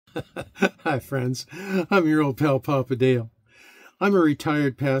Hi, friends. I'm your old pal, Papa Dale. I'm a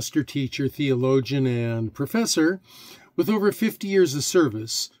retired pastor, teacher, theologian, and professor with over 50 years of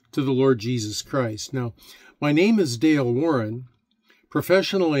service to the Lord Jesus Christ. Now, my name is Dale Warren.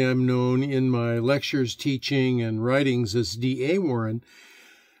 Professionally, I'm known in my lectures, teaching, and writings as D.A. Warren,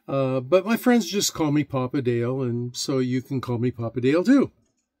 but my friends just call me Papa Dale, and so you can call me Papa Dale too.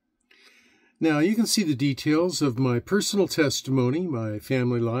 Now, you can see the details of my personal testimony, my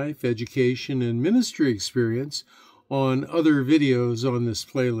family life, education, and ministry experience on other videos on this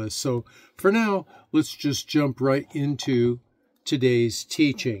playlist. So for now, let's just jump right into today's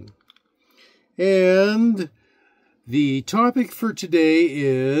teaching. And the topic for today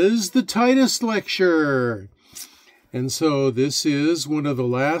is the Titus lecture. And so this is one of the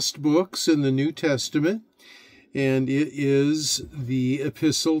last books in the New Testament, and it is the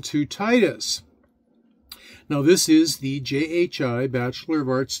Epistle to Titus. Now, this is the JHI Bachelor of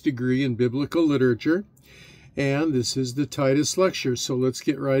Arts degree in Biblical Literature, and this is the Titus lecture, so let's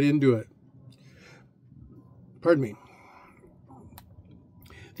get right into it. Pardon me.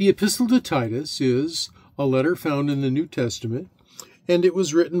 The Epistle to Titus is a letter found in the New Testament, and it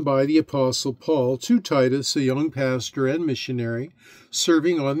was written by the Apostle Paul to Titus, a young pastor and missionary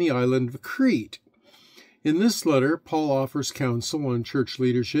serving on the island of Crete. In this letter, Paul offers counsel on church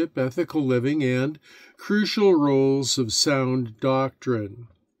leadership, ethical living, and crucial roles of sound doctrine.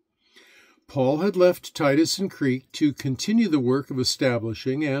 Paul had left Titus in Crete to continue the work of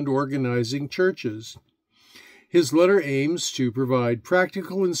establishing and organizing churches. His letter aims to provide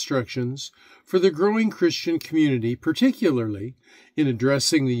practical instructions for the growing Christian community, particularly in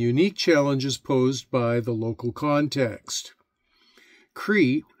addressing the unique challenges posed by the local context.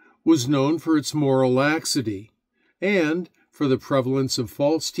 Crete was known for its moral laxity and for the prevalence of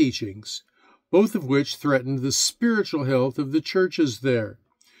false teachings, both of which threatened the spiritual health of the churches there.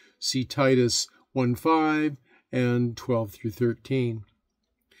 See Titus 1:5 and 12 through 13.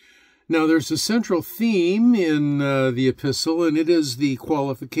 Now, there's a central theme in the epistle, and it is the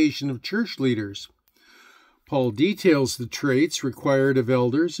qualification of church leaders. Paul details the traits required of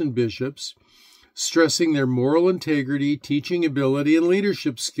elders and bishops, stressing their moral integrity, teaching ability, and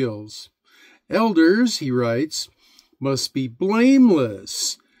leadership skills. Elders, he writes, must be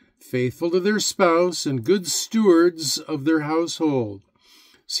blameless, faithful to their spouse, and good stewards of their household.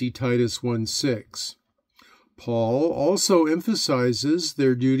 See Titus 1:6. Paul also emphasizes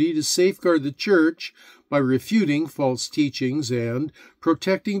their duty to safeguard the church by refuting false teachings and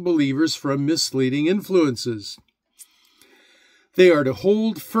protecting believers from misleading influences. They are to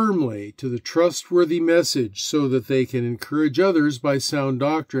hold firmly to the trustworthy message so that they can encourage others by sound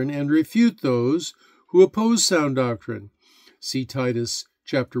doctrine and refute those who oppose sound doctrine. See Titus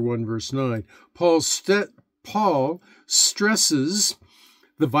chapter 1, verse 9. Paul stresses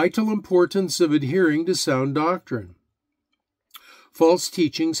the vital importance of adhering to sound doctrine. False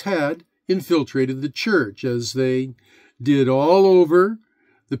teachings had infiltrated the church, as they did all over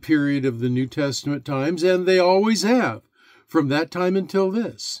the period of the New Testament times, and they always have, from that time until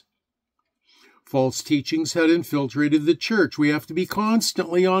this. False teachings had infiltrated the church. We have to be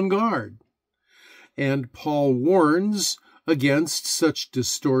constantly on guard. And Paul warns against such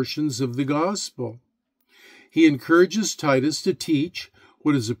distortions of the gospel. He encourages Titus to teach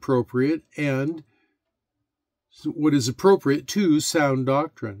what is appropriate to sound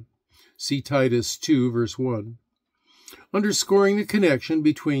doctrine. See Titus 2, verse 1, underscoring the connection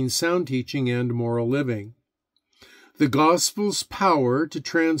between sound teaching and moral living. The gospel's power to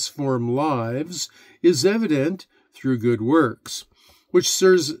transform lives is evident through good works, which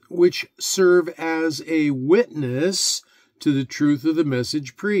serve as a witness to the truth of the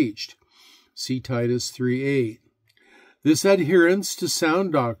message preached. See Titus 3:8. This adherence to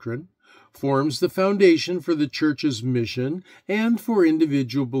sound doctrine forms the foundation for the church's mission and for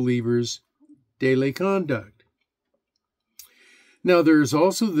individual believers' daily conduct. Now, there is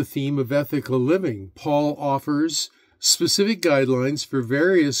also the theme of ethical living. Paul offers specific guidelines for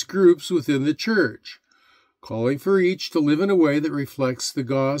various groups within the church, calling for each to live in a way that reflects the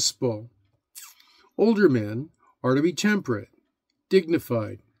gospel. Older men are to be temperate,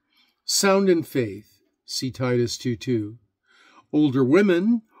 dignified, sound in faith. See Titus 2:2. Older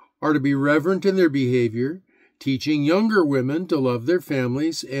women are to be reverent in their behavior, teaching younger women to love their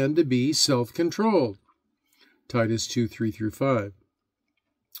families and to be self-controlled. Titus 2:3-5.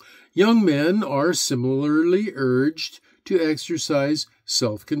 Young men are similarly urged to exercise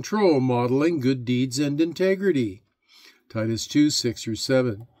self-control, modeling good deeds and integrity. Titus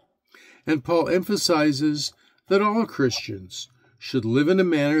 2:6-7. And Paul emphasizes that all Christians should live in a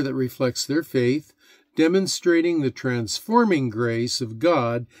manner that reflects their faith, demonstrating the transforming grace of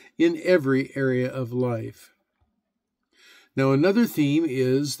God in every area of life. Now, another theme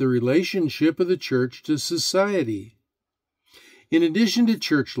is the relationship of the church to society. In addition to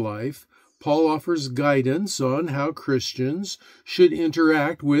church life, Paul offers guidance on how Christians should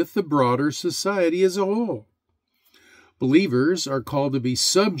interact with the broader society as a whole. Believers are called to be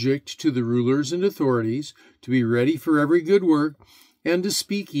subject to the rulers and authorities, to be ready for every good work, and to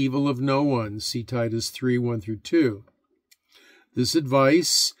speak evil of no one. See Titus 3, 1-2. This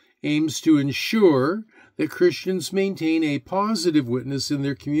advice aims to ensure that Christians maintain a positive witness in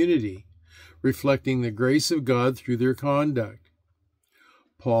their community, reflecting the grace of God through their conduct.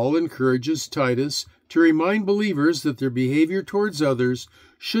 Paul encourages Titus to remind believers that their behavior towards others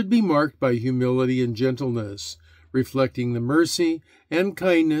should be marked by humility and gentleness, reflecting the mercy and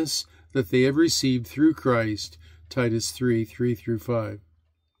kindness that they have received through Christ, Titus 3, 3-5.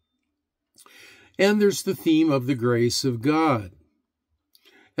 And there's the theme of the grace of God.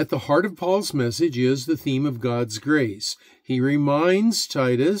 At the heart of Paul's message is the theme of God's grace. He reminds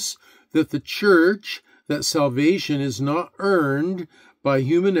Titus that the church, that salvation is not earned by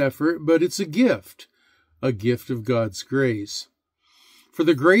human effort, but it's a gift of God's grace. For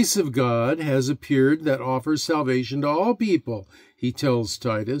the grace of God has appeared that offers salvation to all people, he tells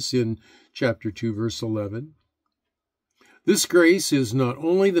Titus in chapter 2, verse 11. This grace is not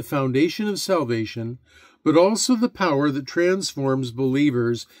only the foundation of salvation, but also the power that transforms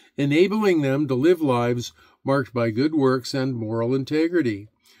believers, enabling them to live lives marked by good works and moral integrity.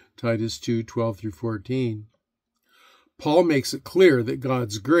 Titus 2, 12-14. Paul makes it clear that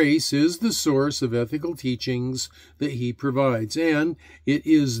God's grace is the source of ethical teachings that he provides, and it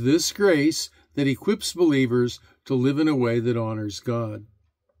is this grace that equips believers to live in a way that honors God.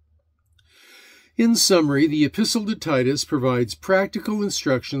 In summary, the Epistle to Titus provides practical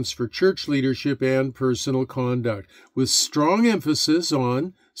instructions for church leadership and personal conduct, with strong emphasis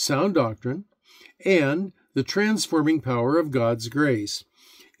on sound doctrine and the transforming power of God's grace.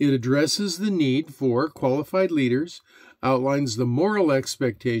 It addresses the need for qualified leaders, outlines the moral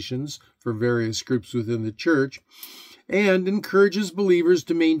expectations for various groups within the church, and encourages believers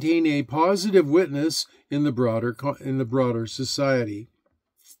to maintain a positive witness in the broader society.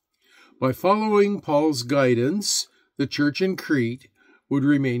 By following Paul's guidance, the church in Crete would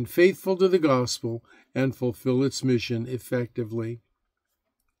remain faithful to the gospel and fulfill its mission effectively.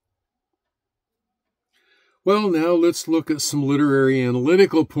 Well, now let's look at some literary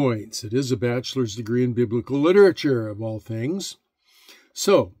analytical points. It is a bachelor's degree in biblical literature, of all things.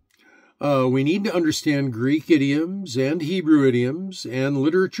 So, we need to understand Greek idioms and Hebrew idioms and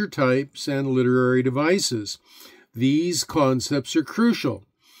literature types and literary devices. These concepts are crucial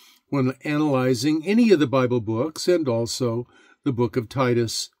when analyzing any of the Bible books and also the book of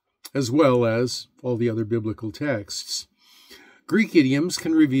Titus, as well as all the other biblical texts. Greek idioms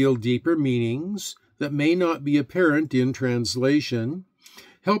can reveal deeper meanings that may not be apparent in translation,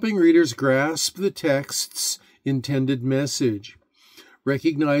 helping readers grasp the text's intended message.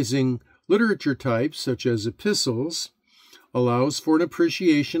 Recognizing literature types, such as epistles, allows for an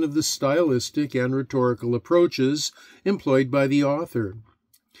appreciation of the stylistic and rhetorical approaches employed by the author.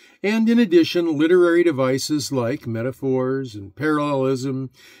 And in addition, literary devices like metaphors and parallelism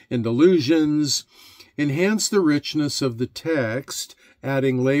and allusions enhance the richness of the text,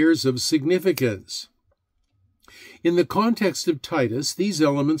 adding layers of significance. In the context of Titus, these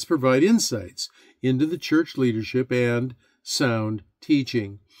elements provide insights into the church leadership and sound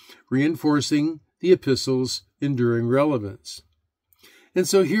teaching, reinforcing the epistle's enduring relevance. And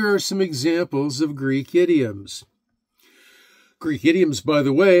so here are some examples of Greek idioms. Greek idioms, by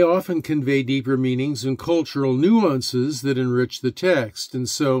the way, often convey deeper meanings and cultural nuances that enrich the text. And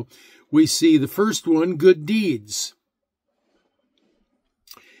so we see the first one, good deeds.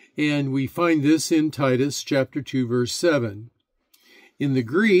 And we find this in Titus chapter 2, verse 7. In the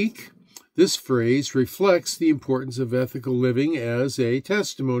Greek, this phrase reflects the importance of ethical living as a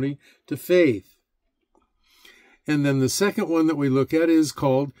testimony to faith. And then the second one that we look at is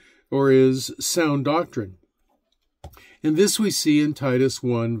sound doctrine. And this we see in Titus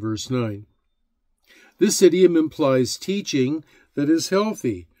 1, verse 9. This idiom implies teaching that is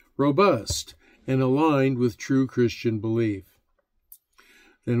healthy, robust, and aligned with true Christian belief.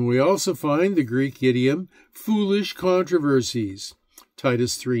 Then we also find the Greek idiom, foolish controversies,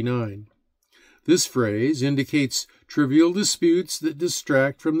 Titus 3:9. This phrase indicates trivial disputes that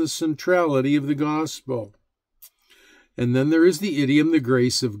distract from the centrality of the gospel. And then there is the idiom, the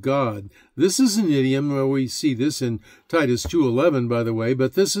grace of God. This is an idiom, well, we see this in Titus 2:11, by the way,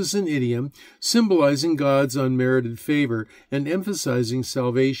 but this is an idiom symbolizing God's unmerited favor and emphasizing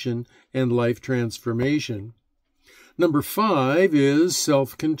salvation and life transformation. Number 5 is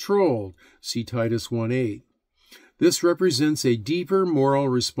self-controlled. See Titus 1:8. This represents a deeper moral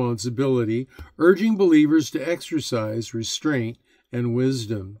responsibility, urging believers to exercise restraint and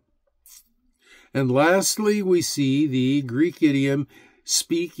wisdom. And lastly, we see the Greek idiom,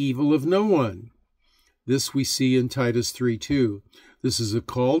 speak evil of no one. This we see in Titus 3:2. This is a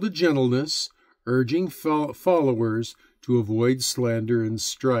call to gentleness, urging followers to avoid slander and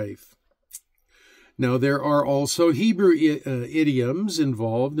strife. Now, there are also Hebrew idioms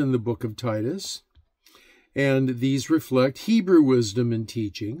involved in the book of Titus, and these reflect Hebrew wisdom and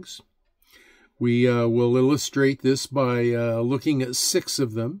teachings. We will illustrate this by looking at 6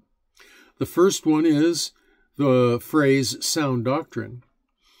 of them. The first one is the phrase sound doctrine.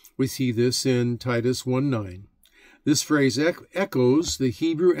 We see this in Titus 1:9. This phrase echoes the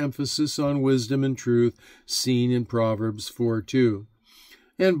Hebrew emphasis on wisdom and truth seen in Proverbs 4:2.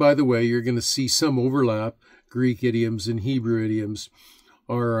 And by the way, you're going to see some overlap. Greek idioms and Hebrew idioms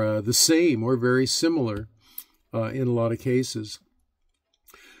are the same or very similar in a lot of cases.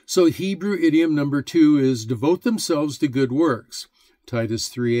 So Hebrew idiom number 2 is devote themselves to good works, Titus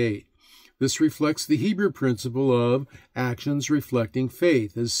 3:8. This reflects the Hebrew principle of actions reflecting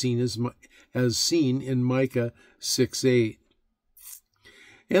faith, as seen in Micah 6:8.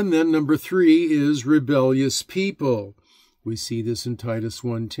 And then number 3 is rebellious people. We see this in Titus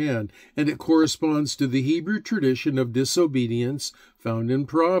 1:10, and it corresponds to the Hebrew tradition of disobedience found in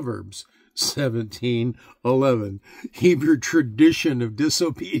Proverbs 17:11. Hebrew tradition of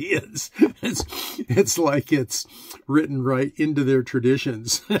disobedience. It's like it's written right into their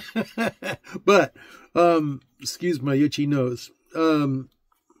traditions. But, excuse my itchy nose.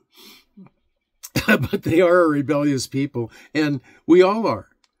 But they are a rebellious people, and we all are.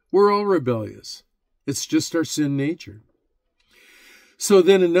 We're all rebellious. It's just our sin nature. So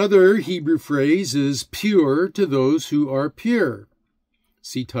then another Hebrew phrase is pure to those who are pure.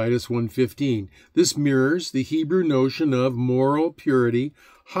 See Titus 1:15. This mirrors the Hebrew notion of moral purity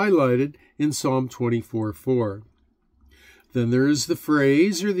highlighted in Psalm 24:4. Then there is the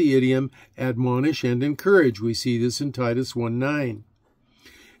phrase or the idiom admonish and encourage. We see this in Titus 1:9.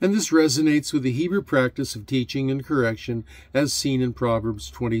 And this resonates with the Hebrew practice of teaching and correction as seen in Proverbs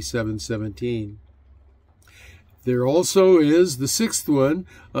 27:17. There also is the 6th one,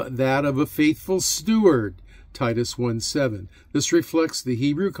 that of a faithful steward. Titus 1:7. This reflects the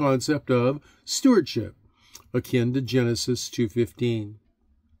Hebrew concept of stewardship, akin to Genesis 2:15.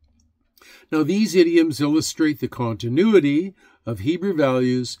 Now, these idioms illustrate the continuity of Hebrew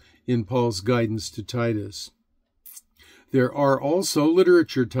values in Paul's guidance to Titus. There are also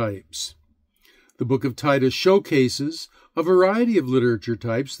literature types. The book of Titus showcases a variety of literature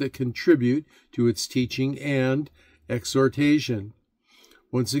types that contribute to its teaching and exhortation.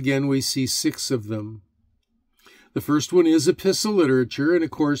 Once again, we see 6 of them. The first one is epistle literature, and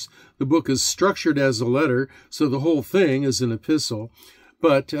of course, the book is structured as a letter, so the whole thing is an epistle.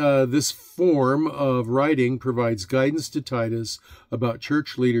 But this form of writing provides guidance to Titus about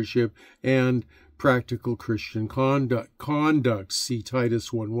church leadership and practical Christian conduct. See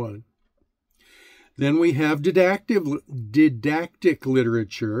Titus 1:1. Then we have didactic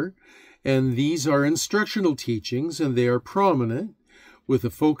literature, and these are instructional teachings, and they are prominent with a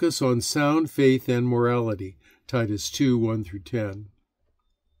focus on sound faith and morality. Titus 2:1-10.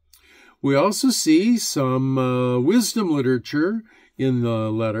 We also see some wisdom literature in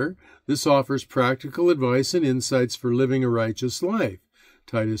the letter. This offers practical advice and insights for living a righteous life.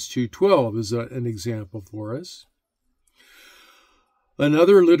 Titus 2:12 is an example for us.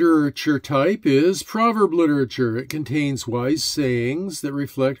 Another literature type is proverb literature. It contains wise sayings that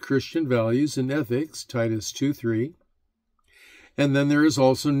reflect Christian values and ethics. Titus 2:3. And then there is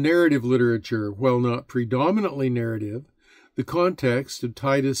also narrative literature. While not predominantly narrative, the context of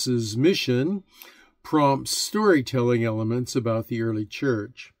Titus's mission prompts storytelling elements about the early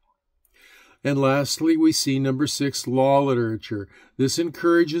church. And lastly, we see number 6, law literature. This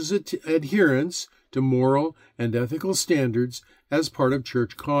encourages adherence to moral and ethical standards as part of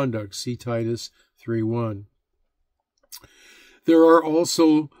church conduct. See Titus 3:1. There are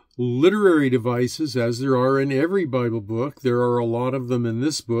also literary devices, as there are in every Bible book. There are a lot of them in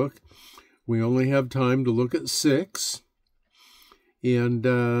this book. We only have time to look at 6. And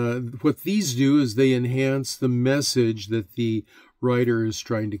what these do is they enhance the message that the writer is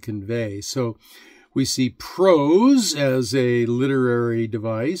trying to convey. So we see prose as a literary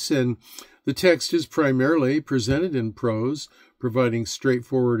device, and The text is primarily presented in prose, providing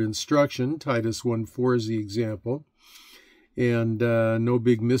straightforward instruction. Titus 1:4 is the example, and no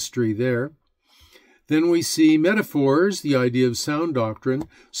big mystery there. Then we see metaphors. The idea of sound doctrine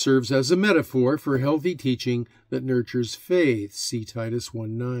serves as a metaphor for healthy teaching that nurtures faith. See Titus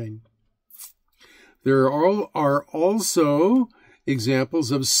 1:9. There are also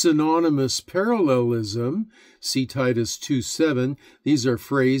examples of synonymous parallelism. See Titus 2:7. These are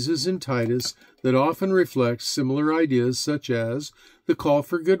phrases in Titus that often reflect similar ideas, such as the call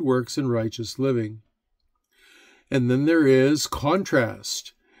for good works and righteous living. And then there is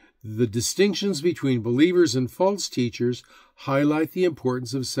contrast. The distinctions between believers and false teachers highlight the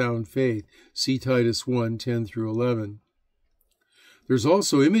importance of sound faith. See Titus 1:10 through 11. There's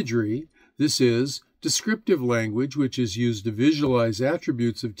also imagery. This is descriptive language, which is used to visualize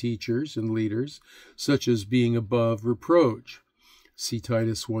attributes of teachers and leaders, such as being above reproach. See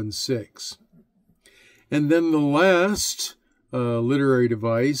Titus 1:6. And then the last literary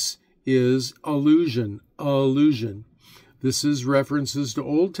device is allusion. This is references to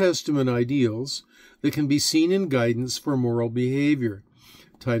Old Testament ideals that can be seen in guidance for moral behavior.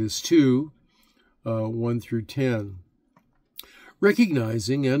 Titus 2:1 through 10.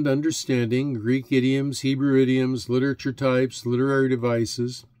 Recognizing and understanding Greek idioms, Hebrew idioms, literature types, literary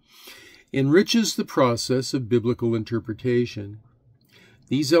devices, enriches the process of biblical interpretation.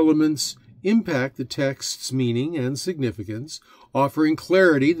 These elements impact the text's meaning and significance, offering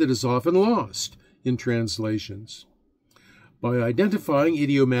clarity that is often lost in translations. By identifying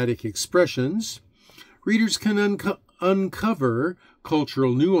idiomatic expressions, readers can uncover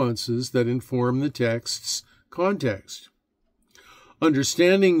cultural nuances that inform the text's context.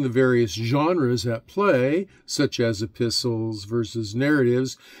 Understanding the various genres at play, such as epistles versus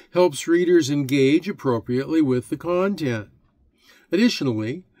narratives, helps readers engage appropriately with the content.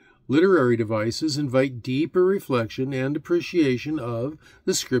 Additionally, literary devices invite deeper reflection and appreciation of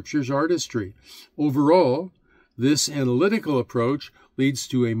the Scripture's artistry. Overall, this analytical approach leads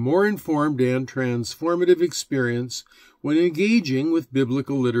to a more informed and transformative experience when engaging with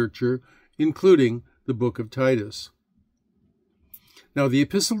biblical literature, including the book of Titus. Now, the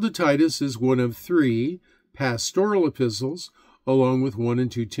Epistle to Titus is one of 3 pastoral epistles, along with 1 and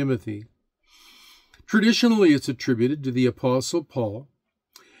 2 Timothy. Traditionally, it's attributed to the Apostle Paul,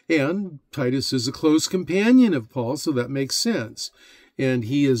 and Titus is a close companion of Paul, so that makes sense. And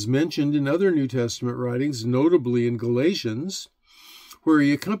he is mentioned in other New Testament writings, notably in Galatians, where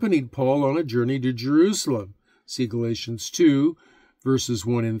he accompanied Paul on a journey to Jerusalem. See Galatians 2, verses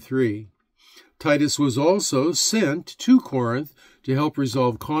 1 and 3. Titus was also sent to Corinth to help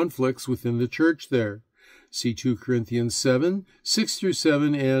resolve conflicts within the church there. See 2 Corinthians 7, 6 through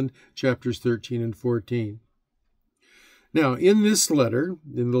 7, and chapters 13 and 14. Now, in this letter,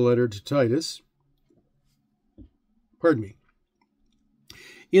 in the letter to Titus,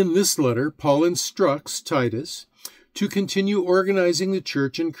 in this letter, Paul instructs Titus to continue organizing the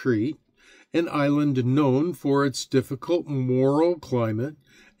church in Crete, an island known for its difficult moral climate,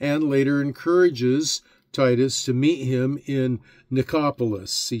 and later encourages Titus to meet him in Nicopolis.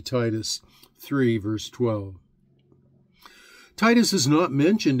 See Titus 3, verse 12. Titus is not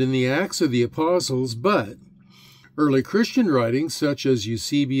mentioned in the Acts of the Apostles, but early Christian writings, such as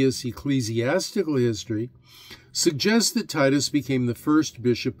Eusebius' Ecclesiastical History, suggest that Titus became the first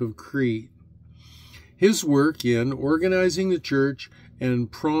bishop of Crete. His work in organizing the church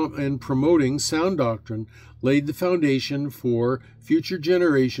and promoting sound doctrine laid the foundation for future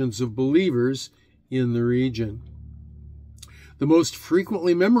generations of believers in the region. The most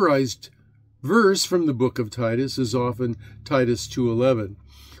frequently memorized verse from the book of Titus is often Titus 2:11,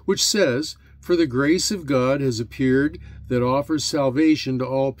 which says, "For the grace of God has appeared that offers salvation to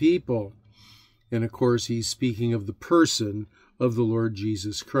all people." And of course, he's speaking of the person of the Lord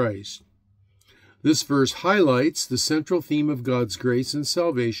Jesus Christ. This verse highlights the central theme of God's grace and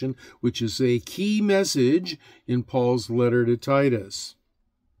salvation, which is a key message in Paul's letter to Titus.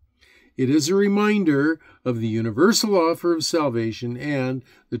 It is a reminder of the universal offer of salvation and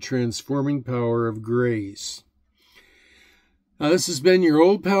the transforming power of grace. This has been your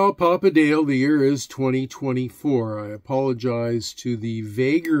old pal, Papa Dale. The year is 2024. I apologize to the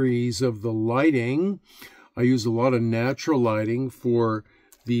vagaries of the lighting. I use a lot of natural lighting for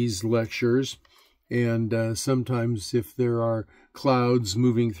these lectures. And sometimes if there are clouds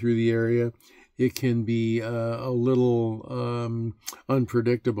moving through the area, it can be a little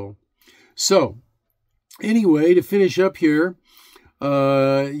unpredictable. So, anyway, to finish up here,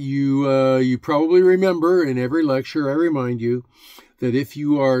 you probably remember in every lecture I remind you that if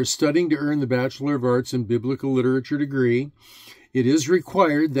you are studying to earn the Bachelor of Arts in Biblical Literature degree, It is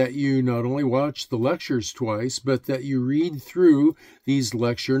required that you not only watch the lectures twice, but that you read through these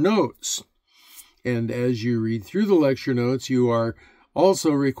lecture notes. And as you read through the lecture notes, you are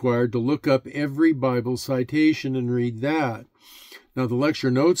also required to look up every Bible citation and read that. Now, the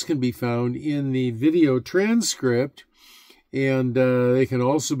lecture notes can be found in the video transcript, and they can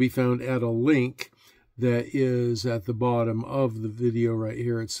also be found at a link that is at the bottom of the video right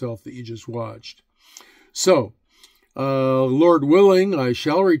here itself that you just watched. So, Lord willing, I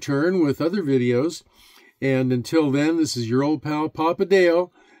shall return with other videos. And until then, this is your old pal, Papa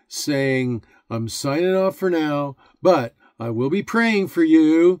Dale, saying I'm signing off for now, but I will be praying for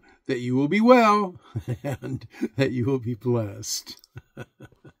you that you will be well and that you will be blessed.